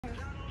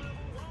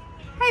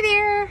Hi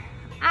there!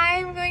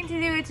 I'm going to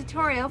do a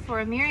tutorial for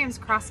a Miriam's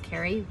cross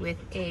carry with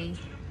a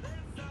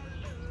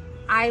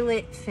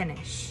eyelet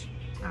finish.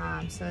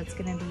 So it's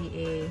going to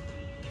be a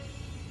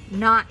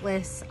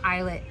knotless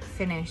eyelet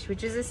finish,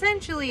 which is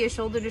essentially a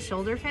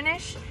shoulder-to-shoulder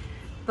finish,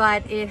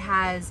 but it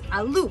has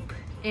a loop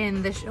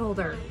in the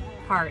shoulder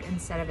part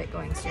instead of it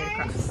going straight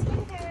across,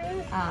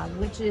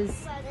 which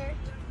is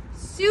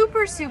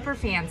super, super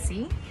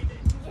fancy.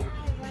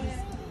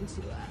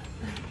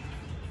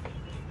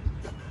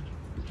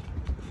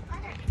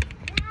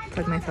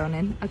 Plug my phone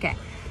in. Okay.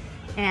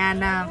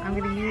 And I'm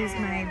going to use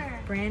my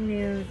brand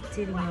new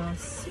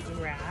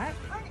Didymos wrap,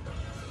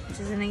 which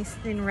is a nice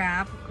thin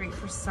wrap, great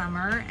for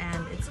summer,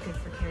 and it's good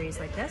for carries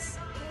like this.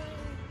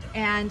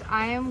 And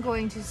I am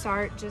going to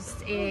start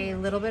just a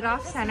little bit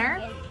off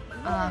center,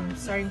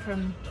 starting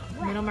from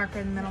the middle marker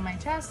in the middle of my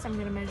chest. I'm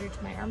going to measure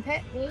to my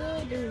armpit,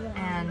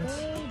 and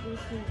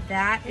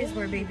that is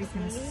where baby's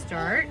going to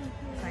start,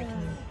 if I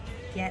can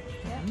get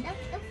him.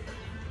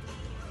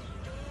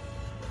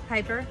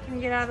 Piper, can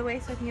you get out of the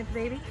way so I can get the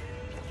baby?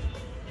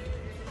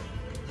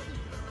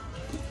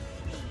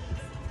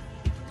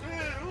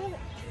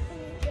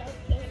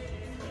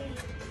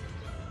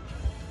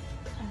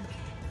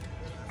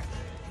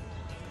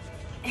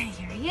 And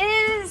here he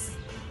is,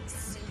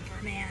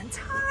 Superman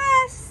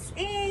toss,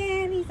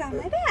 and he's on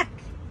my back.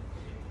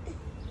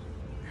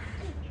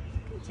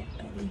 Good job,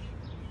 buddy.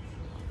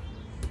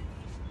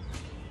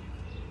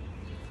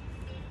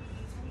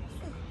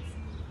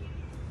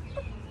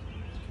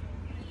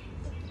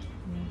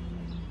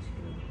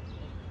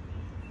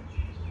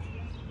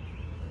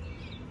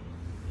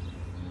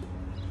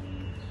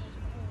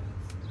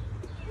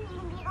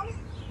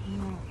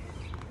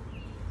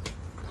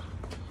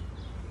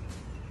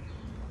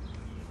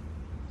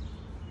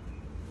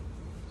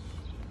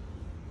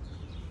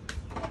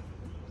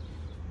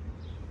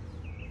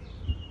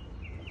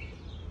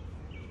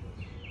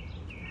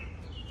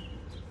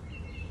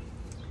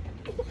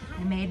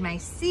 I made my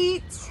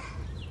seat,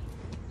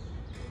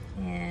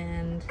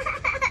 and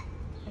I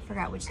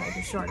forgot which side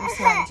was shorter,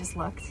 so I just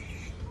looked.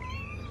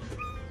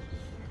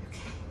 Okay.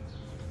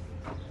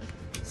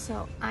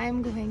 So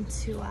I'm going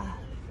to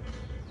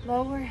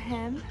lower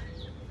him.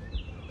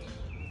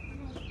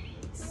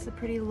 This is a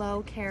pretty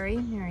low carry,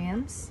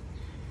 Miriam's.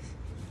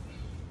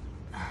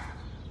 And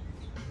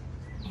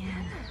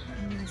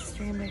I'm going to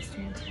strand by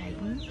strand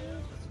tighten.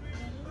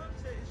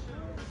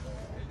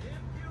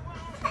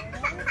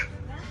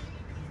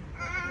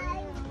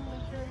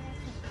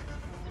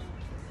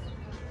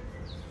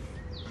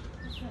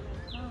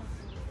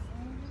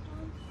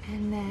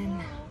 And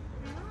then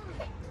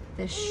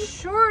the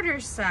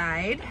shorter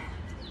side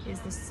is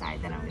the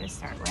side that I'm going to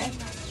start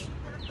with.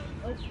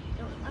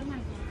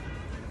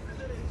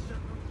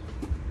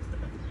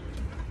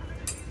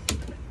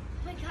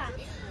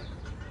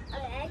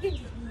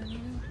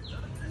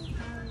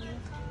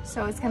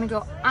 So it's going to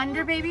go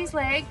under baby's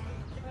leg,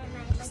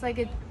 just like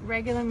a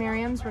regular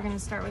Miriam's. We're going to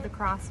start with a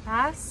cross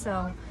pass,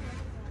 so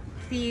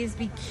please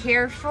be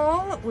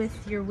careful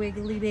with your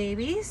wiggly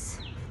babies,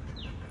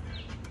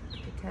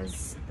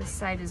 because this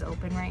side is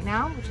open right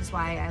now, which is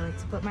why I like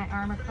to put my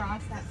arm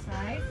across that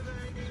side.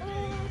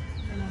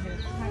 And I'm going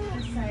to tuck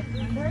this side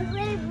under.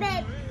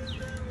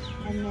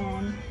 And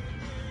then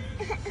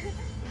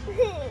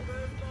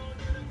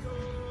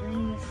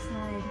bring this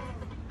side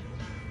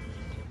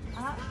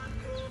up.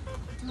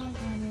 And I'm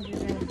going to do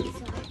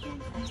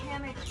a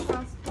hammock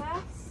cross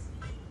pass.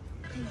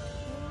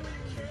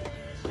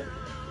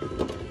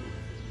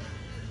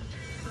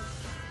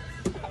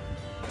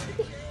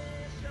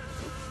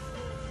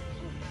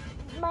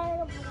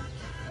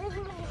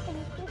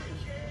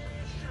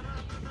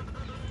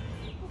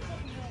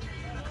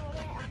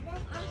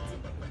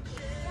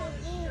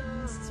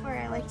 This is where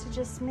I like to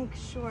just make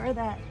sure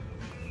that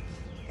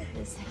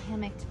this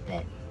hammocked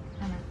bit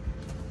kind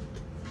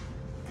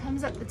of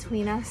comes up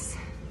between us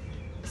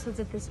so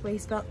that this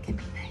waist belt can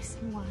be nice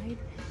and wide,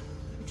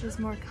 which is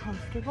more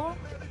comfortable.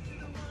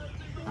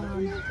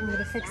 I'm going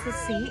to fix the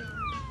seat.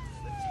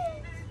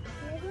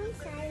 Can I go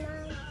inside,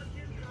 Mom?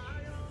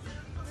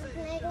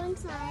 Can I go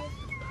inside?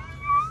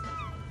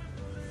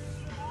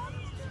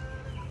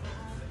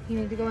 You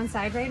need to go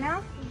inside right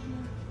now?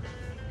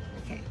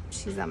 Okay,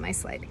 she's on my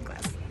sliding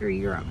glass, or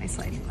you're on my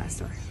sliding glass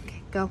door.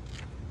 Okay, go.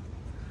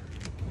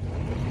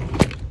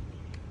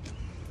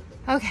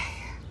 Okay.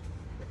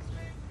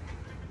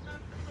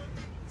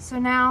 So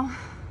now,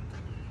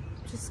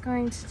 I'm just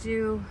going to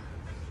do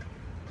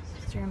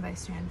strand by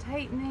strand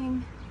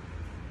tightening.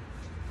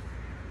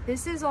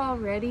 This is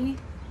already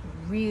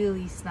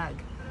really snug.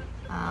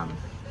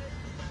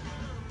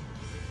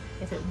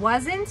 If it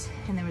wasn't,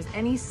 and there was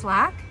any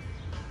slack,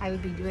 I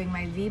would be doing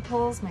my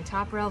V-pulls, my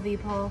top rail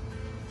V-pull,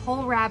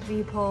 whole wrap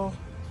V-pull,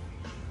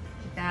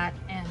 like that,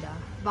 and a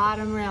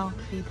bottom rail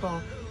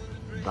V-pull.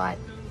 But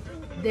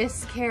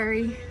this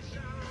carry,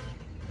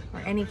 or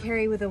any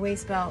carry with a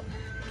waist belt,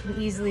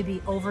 can easily be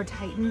over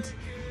tightened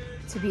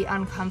to be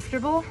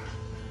uncomfortable.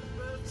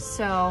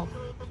 So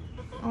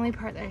the only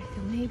part that I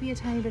feel maybe a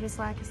tiny bit of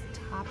slack is the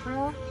top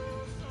rail.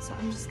 So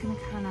I'm just gonna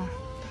kind of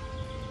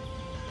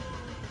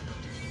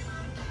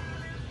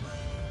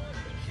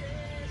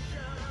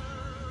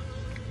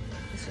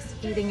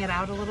eating it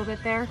out a little bit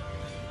there.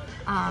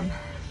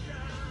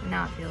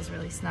 Now it feels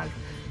really snug.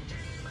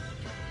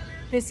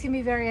 This can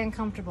be very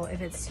uncomfortable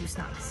if it's too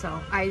snug,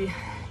 so I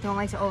don't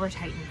like to over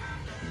tighten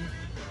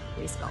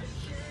the waist belt.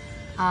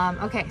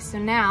 Okay, so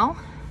now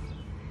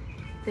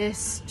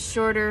this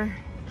shorter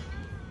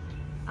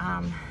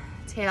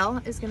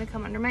tail is gonna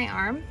come under my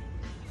arm.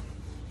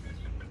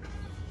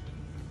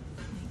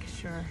 Make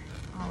sure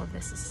all of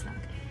this is snug.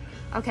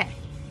 Okay,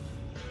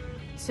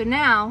 so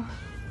now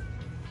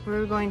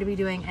we're going to be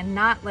doing a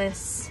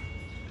knotless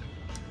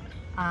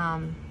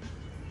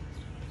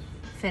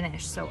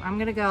finish. So I'm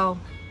gonna go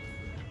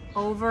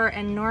over,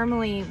 and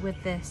normally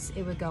with this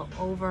it would go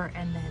over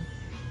and then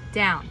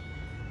down,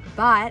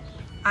 but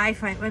I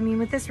mean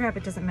with this wrap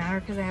it doesn't matter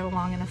because I have a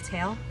long enough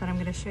tail, but I'm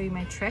gonna show you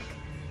my trick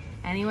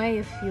anyway.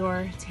 If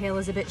your tail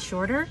is a bit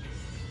shorter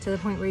to the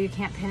point where you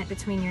can't pin it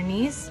between your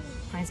knees,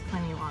 mine's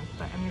plenty long,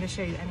 but I'm gonna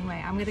show you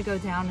anyway. I'm gonna go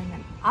down and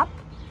then up,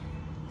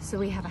 so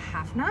we have a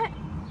half knot.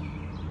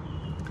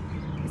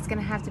 It's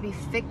gonna have to be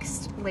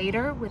fixed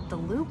later with the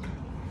loop,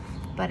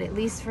 but at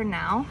least for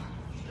now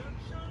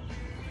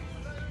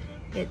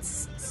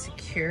it's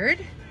secured.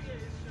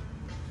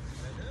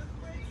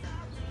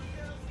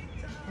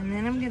 And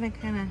then I'm gonna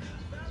kind of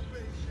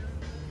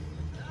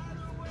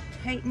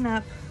tighten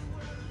up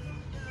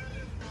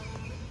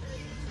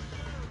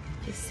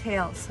this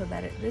tail so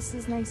that this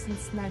is nice and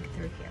snug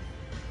through here.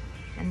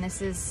 And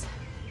this is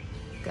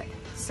good.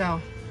 So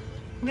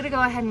I'm gonna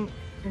go ahead and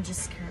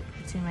just secure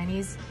it between my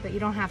knees, but you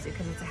don't have to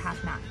because it's a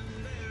half knot.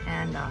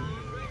 And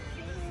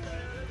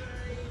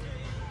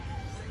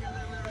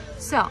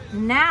so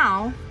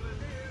now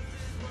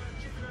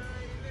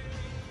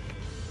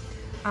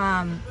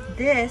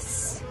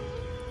this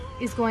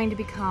is going to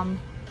become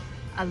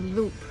a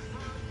loop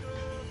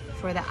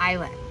for the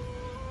eyelet.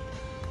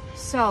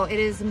 So it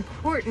is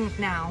important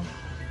now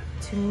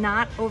to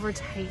not over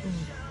tighten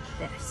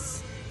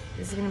this.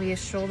 This is going to be a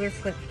shoulder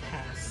flip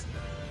pass.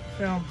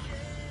 So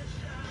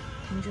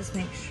let me just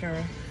make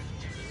sure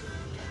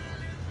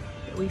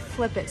that we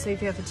flip it. So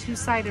if you have a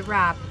two-sided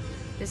wrap,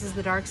 this is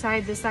the dark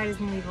side, this side is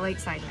going to be the light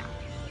side now.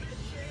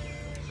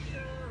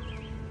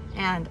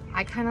 And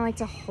I kind of like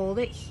to hold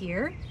it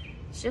here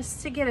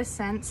just to get a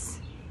sense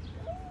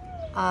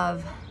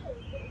of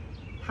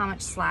how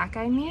much slack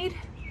I need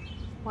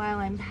while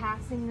I'm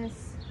passing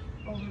this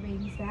over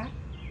baby's back.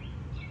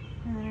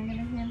 And then I'm going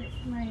to hand it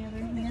to my other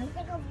hand.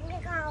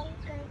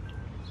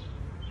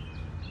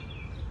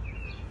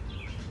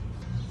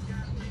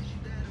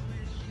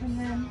 And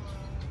then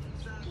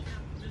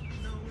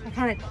I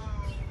kind of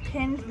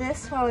pinned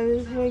this while I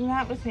was doing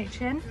that with my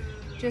chin,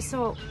 just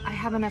so I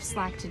have enough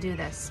slack to do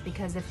this,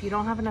 because if you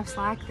don't have enough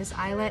slack, this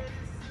eyelet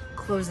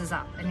closes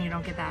up and you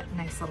don't get that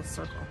nice little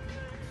circle.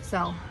 So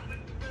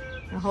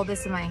I'm gonna hold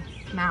this in my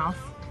mouth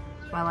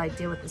while I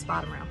deal with this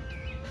bottom rail.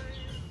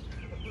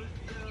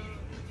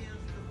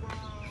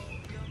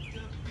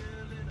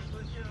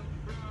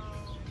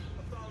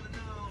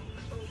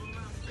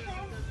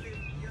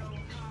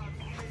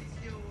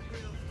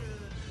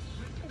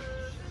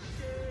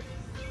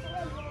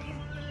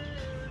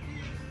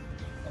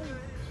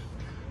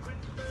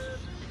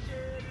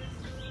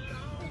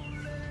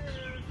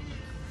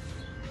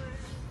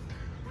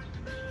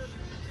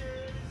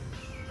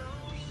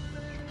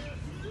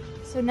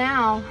 So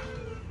now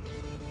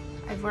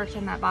I've worked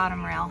on that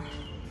bottom rail.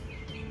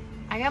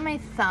 I got my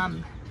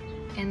thumb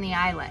in the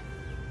eyelet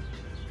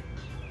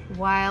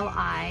while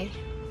I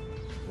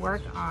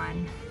work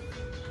on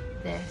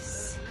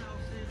this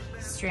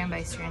strand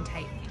by strand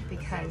tightening,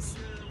 because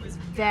it's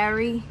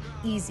very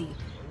easy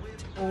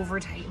to over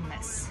tighten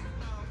this.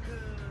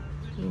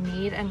 You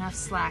need enough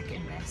slack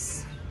in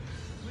this,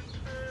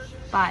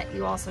 but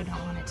you also don't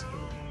want it to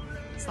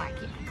be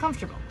slacky and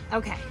uncomfortable.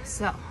 Okay,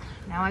 so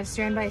now I've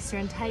strand by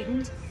strand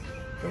tightened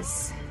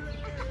this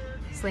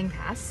sling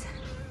pass,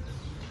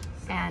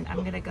 and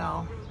I'm gonna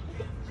go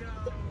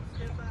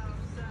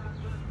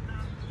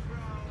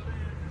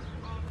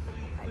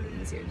find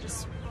it easier,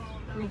 just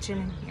reach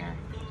in here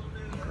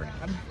and grab.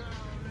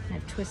 And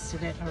I've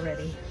twisted it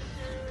already,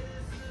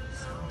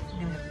 so I'm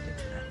gonna have to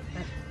fix that,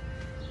 but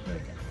here we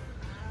go.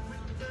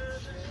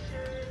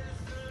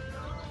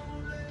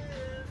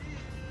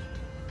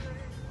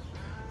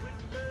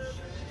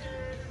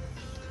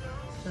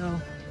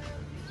 So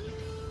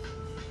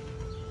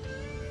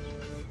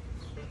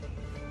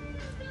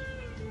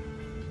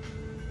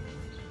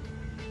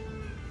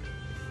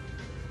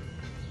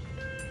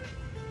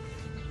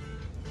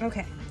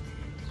okay,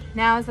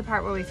 now is the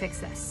part where we fix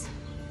this.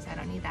 So I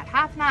don't need that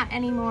half knot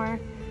anymore.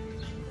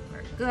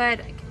 We're good.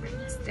 I can bring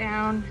this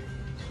down.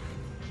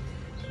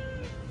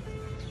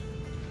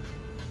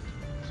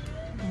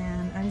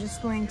 And I'm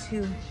just going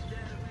to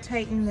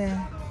tighten the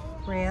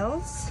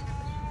rails.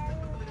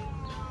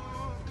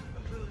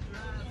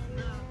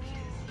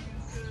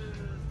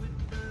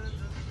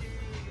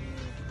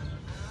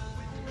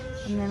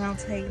 And then I'll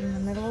tighten the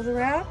middle of the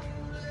wrap.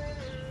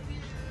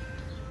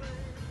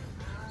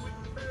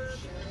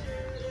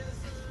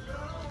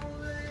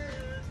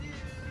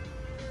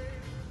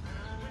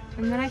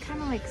 And then I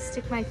kind of like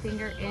stick my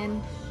finger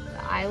in the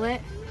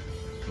eyelet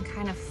and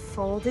kind of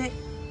fold it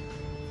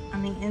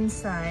on the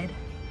inside.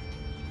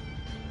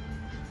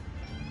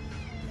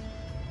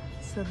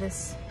 So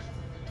this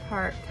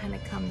part kind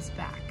of comes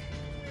back.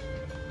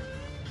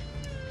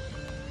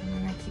 And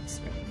then I keep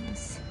spreading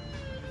this.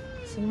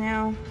 So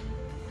now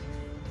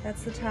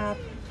that's the top,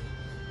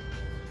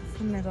 that's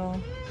the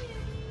middle.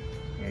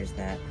 There's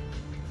that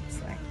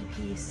slacky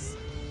piece.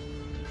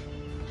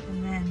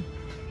 And then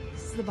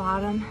this is the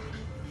bottom.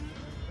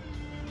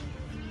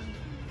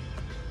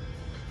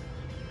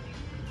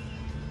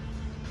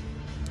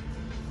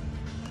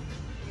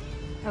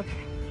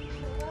 Okay.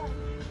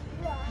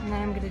 And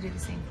then I'm gonna do the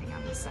same thing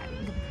on this side.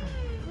 I'm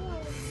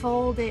gonna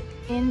fold it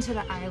into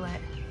the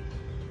eyelet.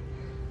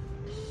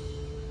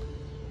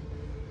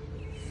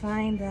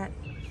 Find that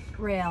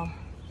rail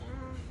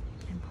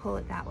and pull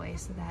it that way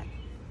so that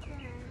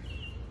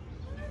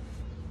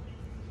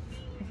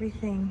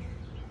everything,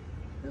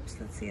 oops,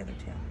 that's the other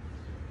tail.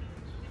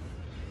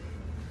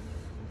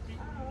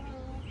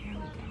 Here we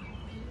go.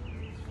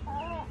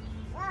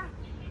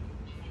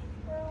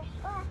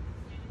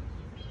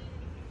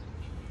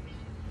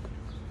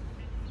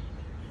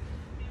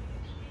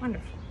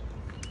 Wonderful.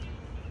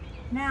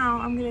 Now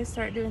I'm going to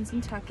start doing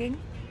some tucking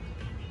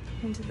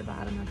into the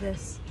bottom of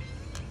this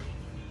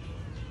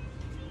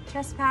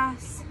chest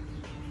pass.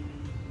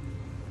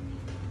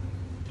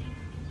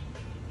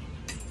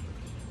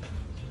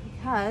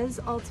 Because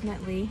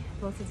ultimately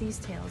both of these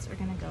tails are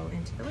going to go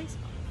into the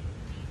waistbone.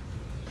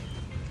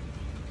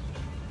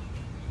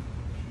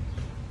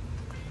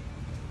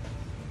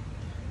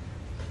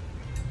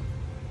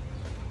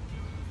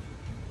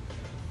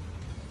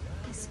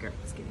 My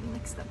skirt's getting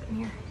mixed up in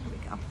here. Here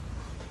we go.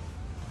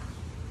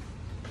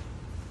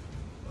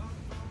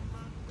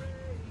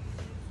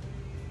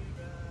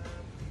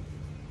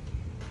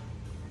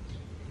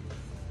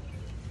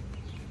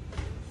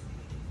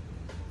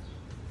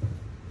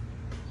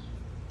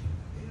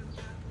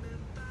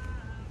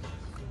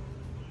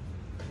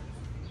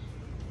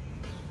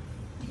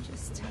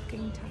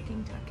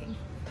 Tucking.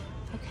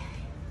 Okay.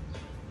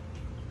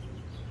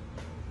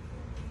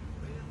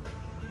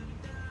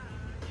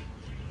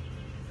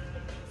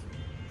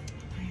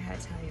 I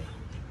gotta tell you,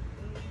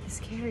 this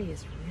carry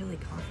is really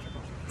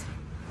comfortable.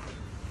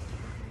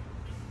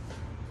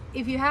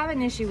 If you have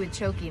an issue with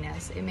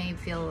chokiness, it may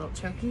feel a little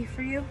choky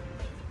for you.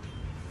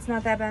 It's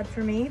not that bad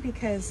for me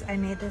because I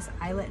made this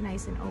eyelet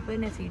nice and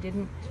open. If you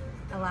didn't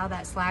allow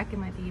that slack, it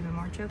might be even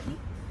more choky.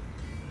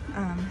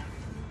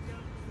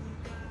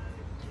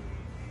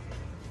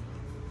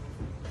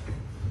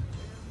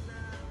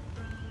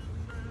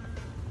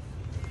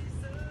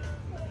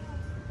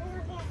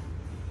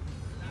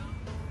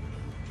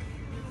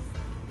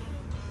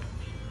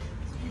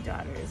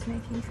 Daughter is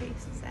making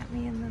faces at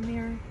me in the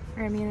mirror,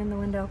 or I mean in the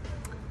window.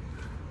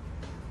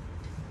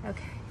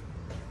 Okay,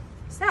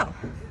 so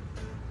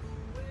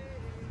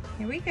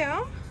here we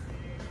go.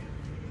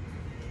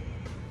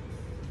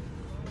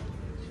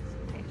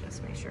 Let me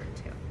adjust my shirt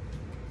too.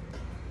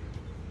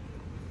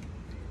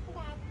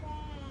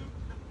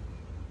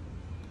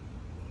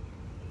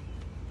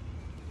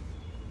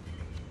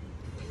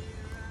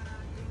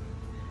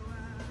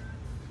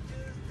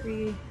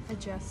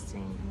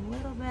 Readjusting a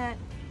little bit.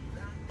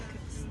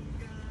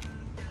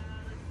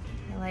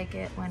 I like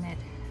it when it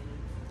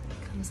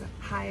comes up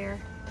higher.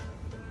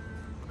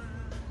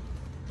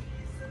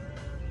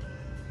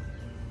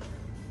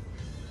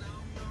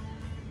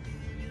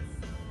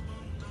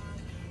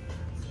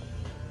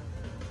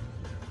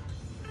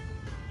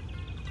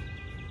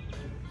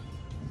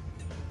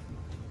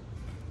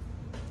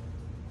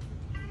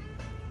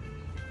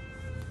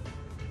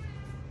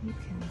 You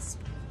can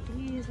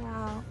squeeze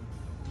out.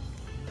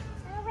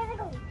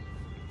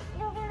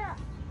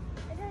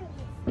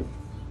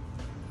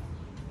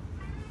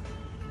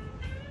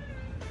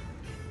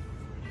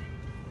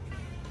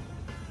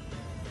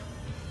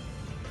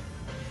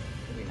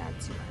 Maybe not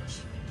too much.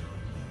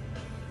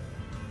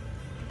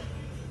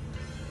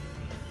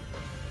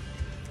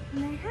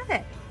 And there you have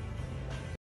it.